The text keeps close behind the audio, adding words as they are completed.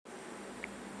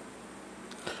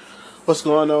What's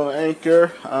going on,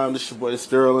 Anchor? This your boy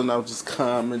Sterling. I'll just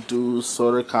come and do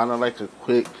sort of kind of like a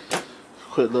quick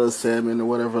little segment or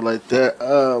whatever like that.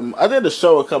 I did a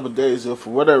show a couple days ago.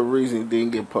 For whatever reason, it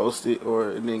didn't get posted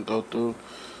or it didn't go through.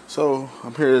 So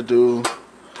I'm here to do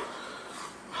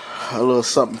a little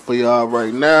something for y'all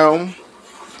right now.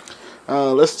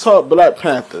 Let's talk Black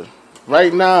Panther.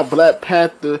 Right now, Black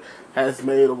Panther has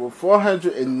made over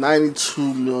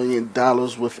 $492 million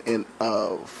within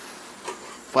a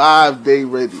 5-day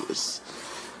radius.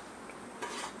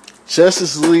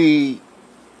 Justice League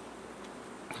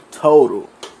total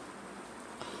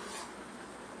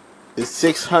is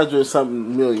 600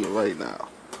 something million right now.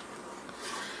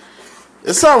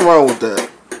 There's something wrong with that.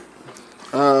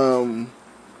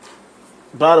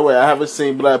 By the way, I haven't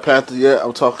seen Black Panther yet.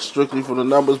 I'm talking strictly for the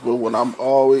numbers, but when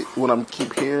I'm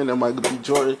keep hearing that Michael B.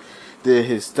 Jordan did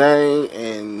his thing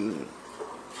and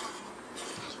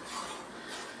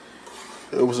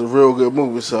it was a real good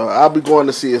movie, so I'll be going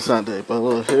to see it Sunday. But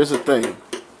look, here's the thing.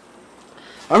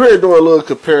 I'm here to do a little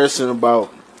comparison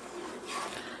about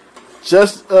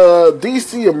just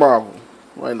DC and Marvel.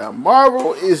 Right now,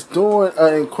 Marvel is doing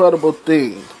an incredible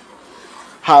thing.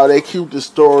 How they keep the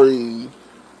story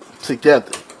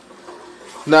together.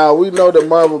 Now, we know that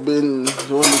Marvel been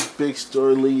doing this big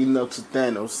story leading up to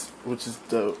Thanos, which is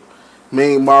the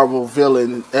main Marvel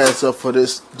villain as of for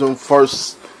this doing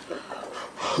first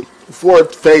 4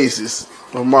 phases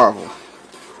of Marvel.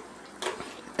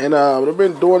 And they've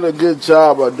been doing a good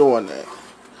job of doing that.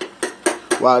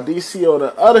 While DC, on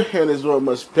the other hand, is doing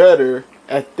much better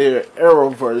at their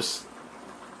Arrowverse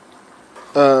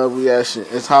reaction.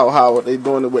 It's how they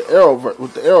doing it with the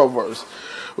Arrowverse.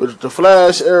 With the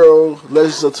Flash, Arrow,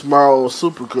 Legends of Tomorrow, and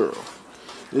Supergirl.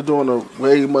 They're doing a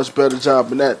way much better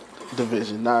job in that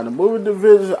division. Now, in the movie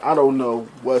division, I don't know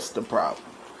what's the problem.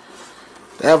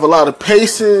 They have a lot of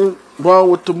pacing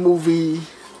wrong with the movie.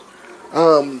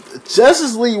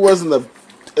 Justice League wasn't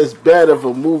as bad of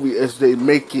a movie as they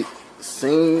make it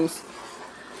seems.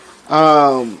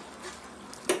 It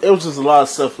was just a lot of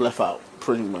stuff left out,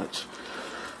 pretty much.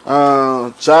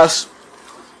 Josh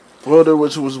Wilder,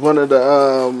 which was one of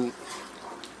the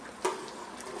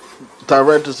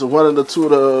directors of one of the two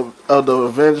of the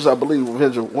Avengers, I believe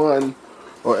Avenger 1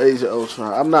 or Age of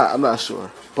Ultron. I'm not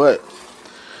sure, but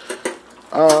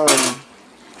a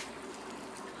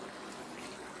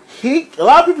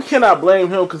lot of people cannot blame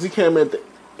him because he came at the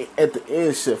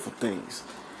end shit for things.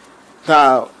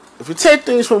 Now, if you take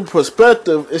things from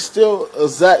perspective, it's still a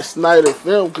Zack Snyder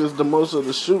film because the most of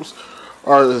the shoots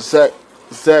are Zack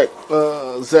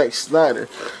Snyder.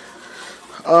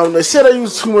 They said I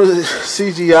used too much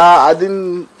CGI. I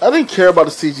didn't care about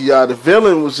the CGI. The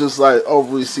villain was just like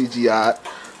overly CGI.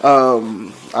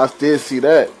 I did see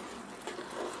that.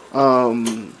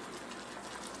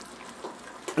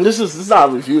 This is not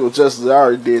a review of Justice. I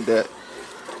already did that.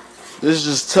 This is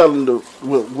just telling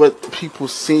what people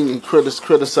seen and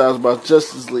criticize about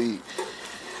Justice League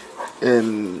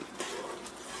and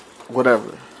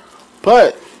whatever.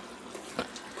 But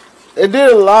it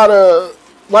did a lot of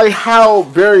like how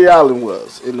Barry Allen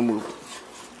was in the movie.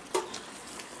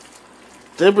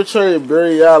 They portrayed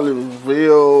Barry Allen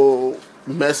real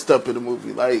messed up in the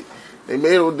movie. Like they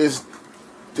made him this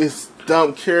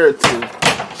dumb character,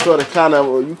 sort of kind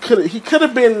of. He could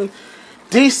have been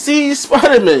DC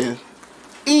Spider-Man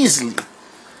easily.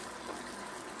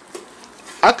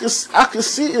 I could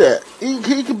see that he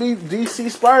could be DC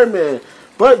Spider-Man,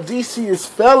 but DC is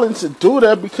failing to do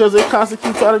that because they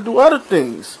constantly keep trying to do other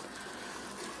things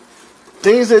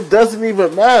that doesn't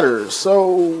even matter.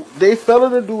 So they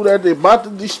failing to do that. They about to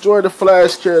destroy the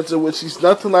Flash character, which is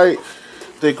nothing like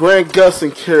the Grant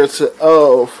Gustin character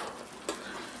of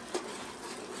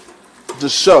the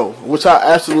show, which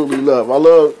I absolutely love. I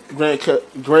love Grant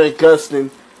Gustin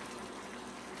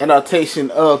adaptation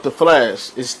of the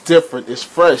Flash. It's different. It's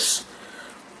fresh.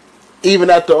 Even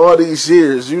after all these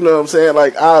years, you know what I'm saying?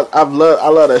 Like I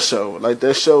love that show. Like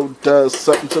that show does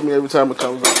something to me every time it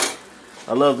comes out.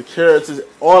 I love the characters,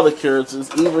 all the characters,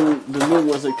 even the new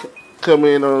ones that come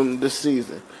in on this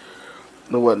season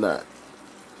and whatnot.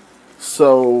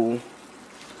 So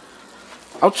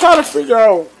I'm trying to figure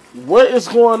out what is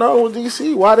going on with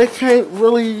DC. Why they can't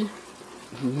really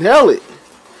nail it?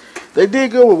 They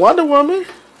did good with Wonder Woman.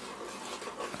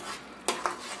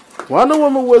 Wonder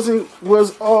Woman was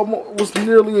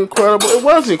nearly incredible. It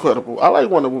was incredible. I like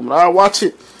Wonder Woman. I watch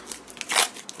it.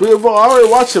 I already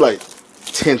watched it like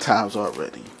 10 times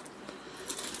already. You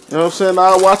know what I'm saying?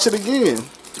 I'll watch it again.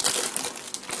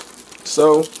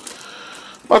 So,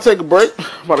 I'm about to take a break.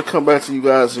 I'm about to come back to you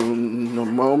guys in a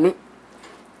moment.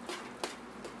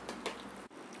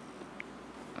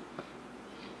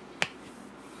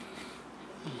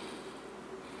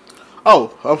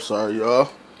 Oh, I'm sorry, y'all.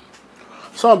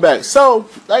 So I'm back. So,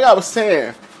 like I was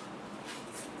saying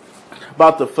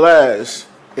about the Flash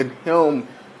and him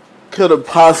could have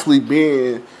possibly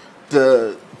been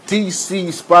the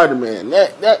DC Spider-Man.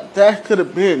 That could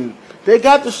have been. They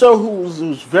got the show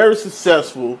who's very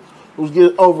successful, who's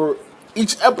getting over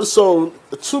each episode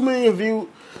 2 million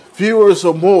viewers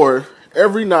or more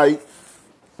every night.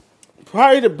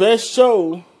 Probably the best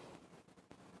show.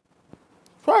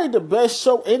 Probably the best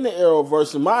show in the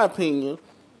Arrowverse, in my opinion.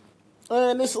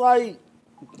 And it's like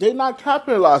they're not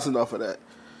capitalizing off of that.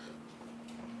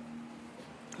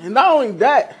 And not only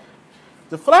that,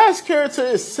 the Flash character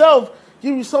itself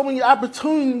gives you so many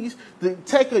opportunities to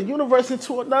take a universe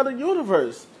into another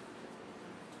universe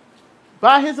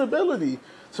by his ability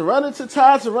to run into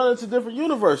time, to run into different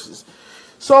universes.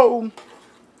 So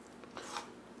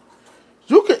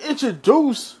you can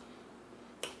introduce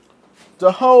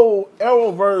the whole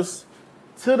Arrowverse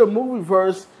to the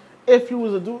movieverse if you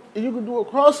was to do, you could do a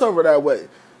crossover that way.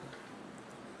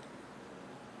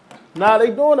 Now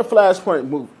they doing a Flashpoint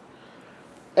movie,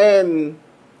 and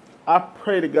I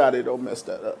pray to God they don't mess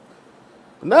that up.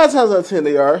 9 times out of 10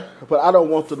 they are, but I don't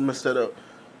want them to mess that up.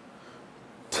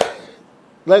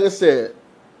 Like I said,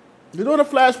 they're doing a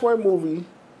Flashpoint movie,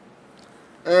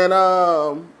 and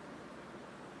I'm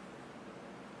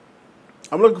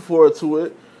looking forward to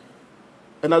it.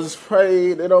 And I just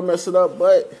pray they don't mess it up.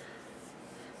 But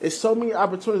it's so many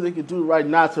opportunities they could do right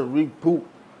now to reboot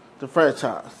the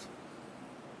franchise.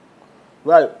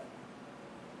 Right?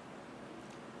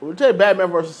 We'll take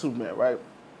Batman versus Superman, right?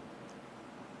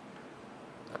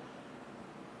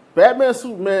 Batman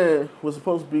Superman was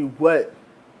supposed to be what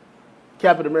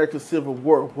Captain America Civil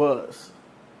War was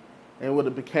and what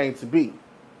it became to be.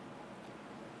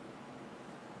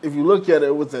 If you look at it,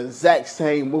 it was the exact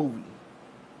same movie.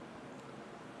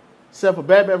 Except for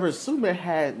Batman vs. Superman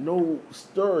had no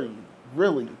story,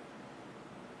 really.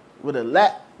 With a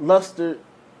lackluster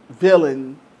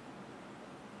villain,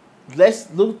 Lex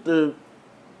Luthor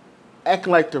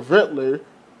acting like the Riddler.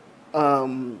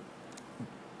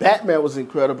 Batman was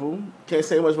incredible. Can't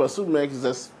say much about Superman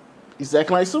because he's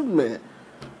acting like Superman.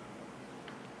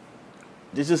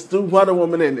 They just threw Wonder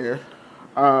Woman in there.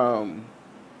 Yeah,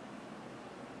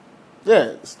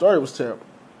 the story was terrible.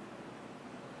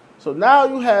 So now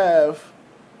you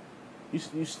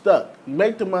stuck. You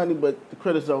make the money, but the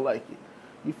critics don't like it.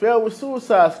 You failed with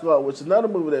Suicide Squad, which is another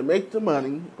movie that make the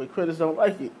money, but critics don't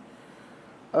like it.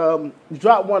 You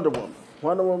dropped Wonder Woman.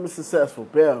 Wonder Woman is successful.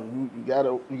 Bam, you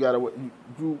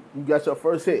got your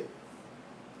first hit.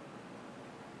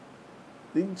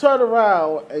 Then you turn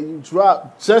around and you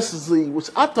drop Justice League, which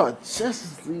I thought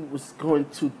Justice League was going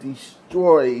to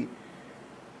destroy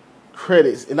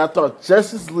critics, and I thought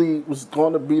Justice League was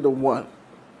going to be the one,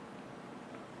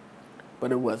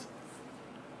 but it wasn't.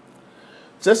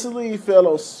 Justice League fell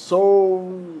on so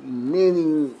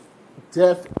many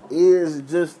deaf ears. It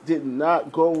just did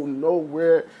not go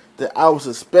nowhere that I was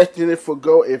expecting it to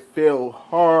go. It fell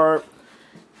hard,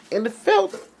 and it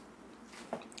felt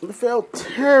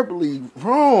terribly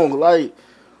wrong. Like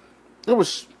it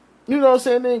was, you know what I'm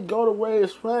saying? It didn't go the way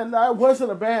it's planned. Now, it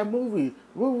wasn't a bad movie.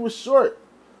 The movie was short.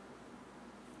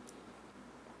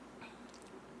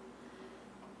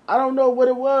 I don't know what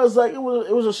it was. Like it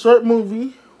was a short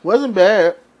movie. Wasn't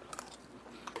bad.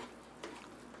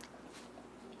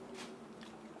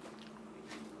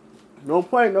 No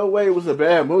point, no way it was a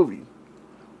bad movie.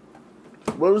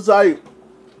 But it was like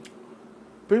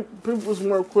people was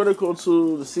more critical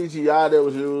to the CGI that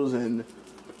was used and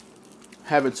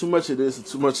having too much of this and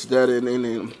too much of that,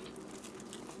 and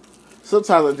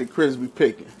sometimes I think critics be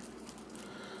picking.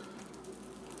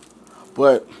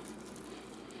 But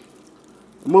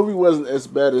the movie wasn't as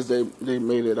bad as they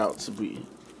made it out to be.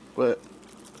 But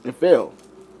it failed.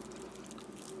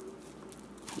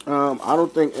 I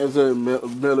don't think Ezra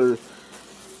Miller.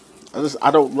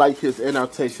 I don't like his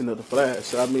annotation of the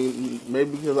Flash. I mean,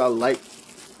 maybe because I like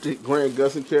the Grant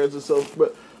Gustin character, so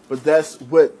but that's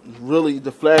what really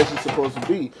the Flash is supposed to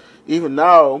be. Even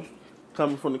now,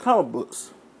 coming from the comic books,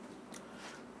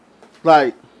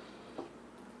 like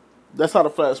that's how the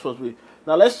Flash is supposed to be.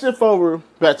 Now let's shift over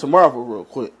back to Marvel real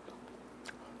quick.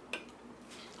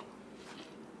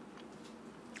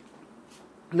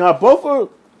 Now both of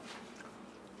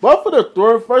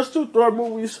the first two Thor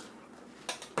movies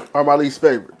are my least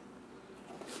favorite.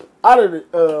 Out of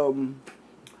the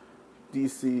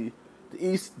DC,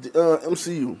 the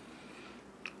MCU.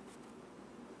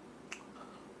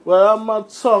 Well, I'm gonna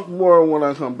talk more when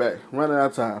I come back. Running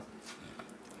out of time.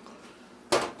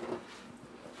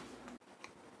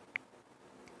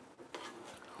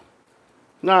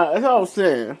 Now, as I was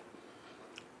saying,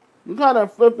 You kind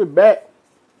of flip it back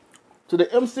to the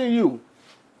MCU.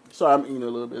 Sorry, I'm eating a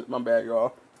little bit. My bad,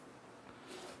 y'all.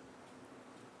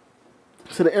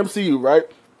 To the MCU, right?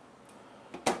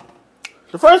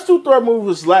 The first two Thor movies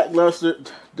was lackluster.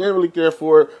 Didn't really care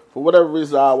for it. For whatever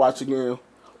reason, I'll watch again.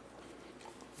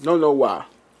 Don't know why.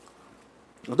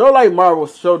 I don't like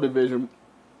Marvel's show division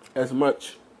as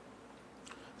much.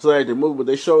 So like the movie, but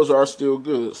their shows are still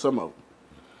good. Some of them.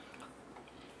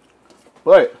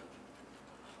 But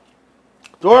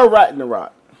Thor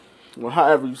Ragnarok, well,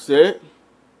 however you say it,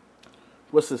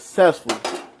 was successful.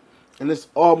 And it's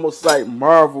almost like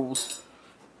Marvel's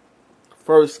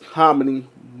first comedy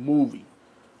movie.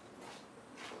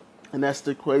 And that's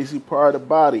the crazy part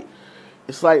about it.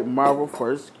 It's like Marvel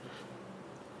first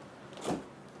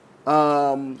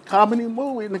comedy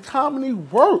movie, and the comedy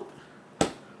worked.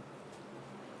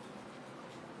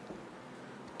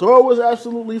 Thor was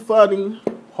absolutely funny.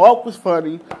 Hulk was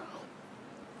funny.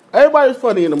 Everybody was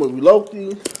funny in the movie.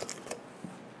 Loki.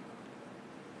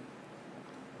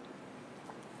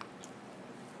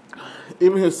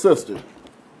 Even his sister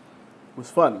was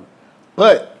funny.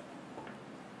 But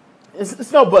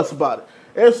it's no buts about it.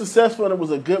 It was successful and it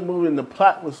was a good movie and the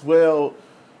plot was well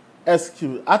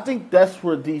executed. I think that's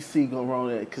where DC go wrong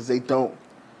at because they don't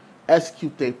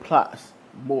execute their plots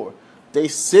more. They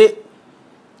sit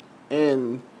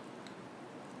and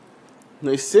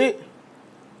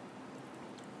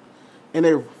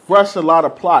they rush a lot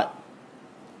of plot.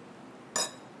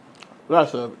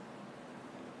 Lots of it.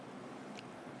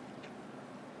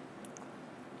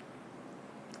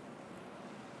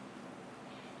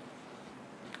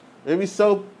 They be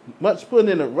so much put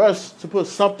in a rush to put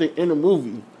something in the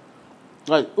movie.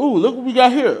 Like, ooh, look what we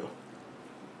got here.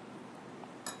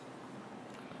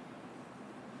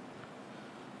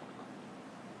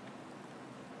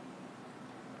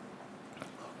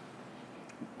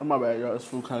 Oh, my bad, y'all. This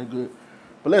food kind of good.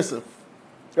 But listen,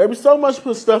 there be so much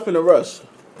put stuff in a rush.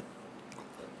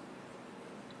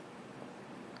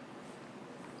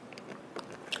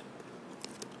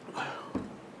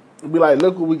 Be like,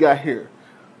 look what we got here.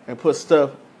 And put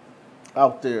stuff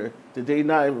out there that they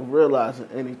not even realizing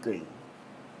anything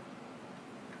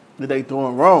that they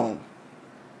doing wrong.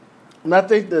 And I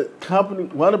think the company,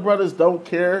 Warner Brothers don't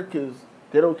care because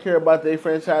they don't care about their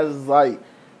franchises like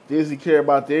Disney care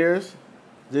about theirs.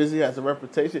 Disney has a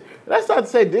reputation. And that's not to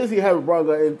say Disney haven't brought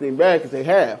on anything bad because they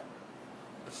have.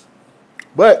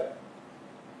 But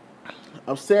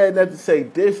I'm saying that to say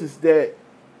this is that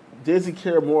Disney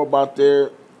care more about their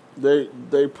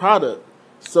product.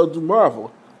 So do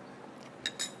Marvel.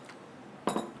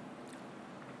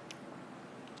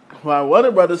 While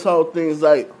Warner Brothers whole thing is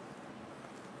like,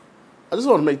 I just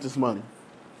want to make this money.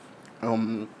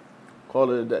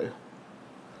 Call it a day.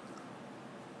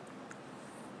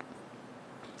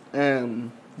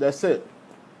 And that's it.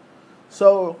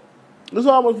 So this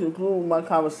almost concludes my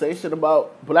conversation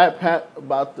about Black Panther,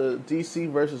 about the DC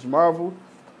versus Marvel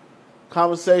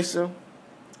conversation.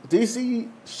 DC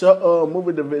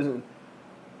movie division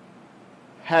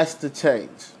has to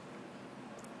change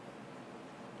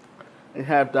and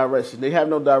have direction. They have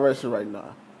no direction right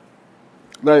now.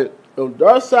 Like, if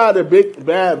Darkseid, the big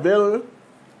bad villain,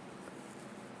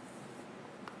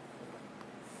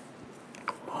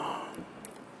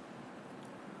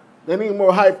 they need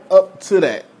more hype up to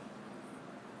that.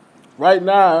 Right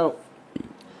now,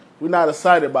 we're not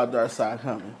excited about Darkseid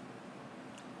coming.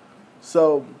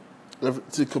 So,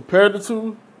 to compare the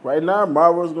two, right now,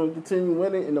 Marvel is going to continue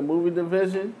winning in the movie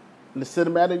division, in the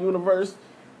cinematic universe,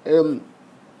 and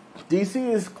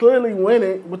DC is clearly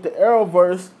winning with the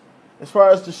Arrowverse as far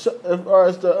as the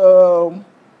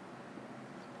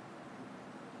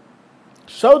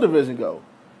show division go.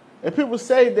 And people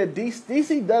say that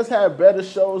DC does have better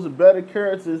shows and better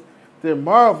characters than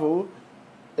Marvel.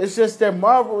 It's just that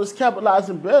Marvel is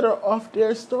capitalizing better off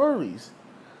their stories.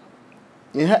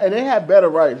 And they have better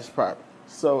writers, probably.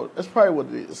 So that's probably what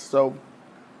it is. So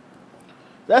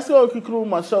that's going to conclude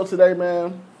my show today,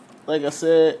 man. Like I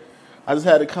said, I just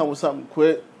had to come with something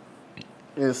quick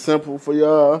and simple for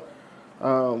y'all.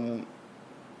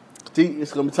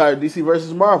 It's going to be titled DC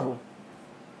versus Marvel.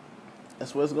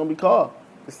 That's what it's going to be called.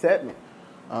 The segment.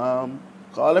 Call,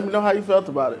 let me know how you felt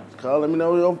about it. Call, let me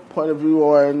know your point of view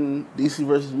on DC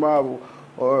versus Marvel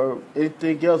or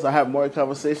anything else. I have more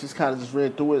conversations, kind of just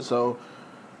read through it. So,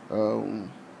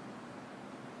 I'm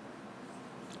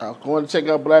going to check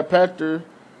out Black Panther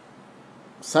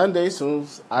Sunday. As soon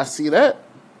as I see that,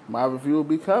 my review will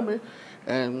be coming.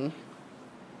 And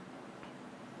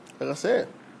like I said,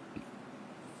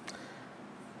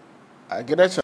 I get at you.